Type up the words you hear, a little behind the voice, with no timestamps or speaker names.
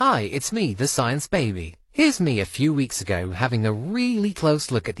Hi, it's me, the Science Baby. Here's me a few weeks ago having a really close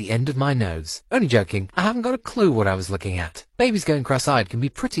look at the end of my nose. Only joking, I haven't got a clue what I was looking at. Babies going cross-eyed can be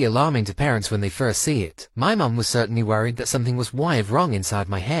pretty alarming to parents when they first see it. My mum was certainly worried that something was wired wrong inside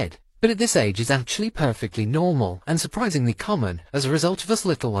my head. But at this age it's actually perfectly normal and surprisingly common as a result of us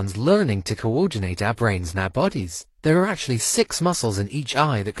little ones learning to coordinate our brains and our bodies. There are actually 6 muscles in each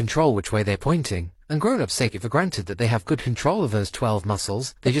eye that control which way they're pointing. And grown-ups take it for granted that they have good control of those 12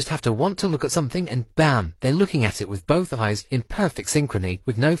 muscles. They just have to want to look at something and bam, they're looking at it with both eyes in perfect synchrony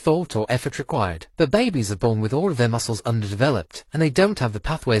with no thought or effort required. But babies are born with all of their muscles underdeveloped and they don't have the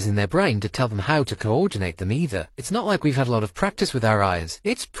pathways in their brain to tell them how to coordinate them either. It's not like we've had a lot of practice with our eyes.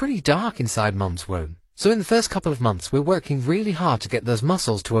 It's pretty dark inside Mum's womb. So in the first couple of months we're working really hard to get those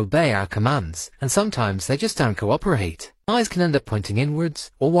muscles to obey our commands, and sometimes they just don't cooperate. Eyes can end up pointing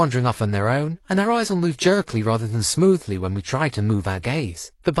inwards, or wandering off on their own, and our eyes will move jerkily rather than smoothly when we try to move our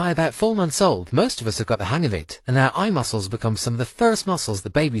gaze. But by about 4 months old, most of us have got the hang of it, and our eye muscles become some of the first muscles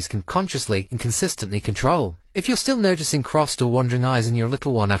that babies can consciously and consistently control. If you're still noticing crossed or wandering eyes in your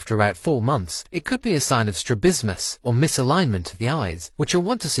little one after about 4 months, it could be a sign of strabismus, or misalignment of the eyes, which you'll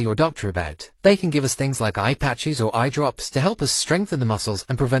want to see your doctor about. They can give us things like eye patches or eye drops to help us strengthen the muscles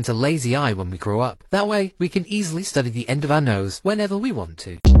and prevent a lazy eye when we grow up. That way, we can easily study the end of our nose whenever we want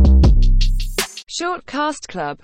to. Short Cast Club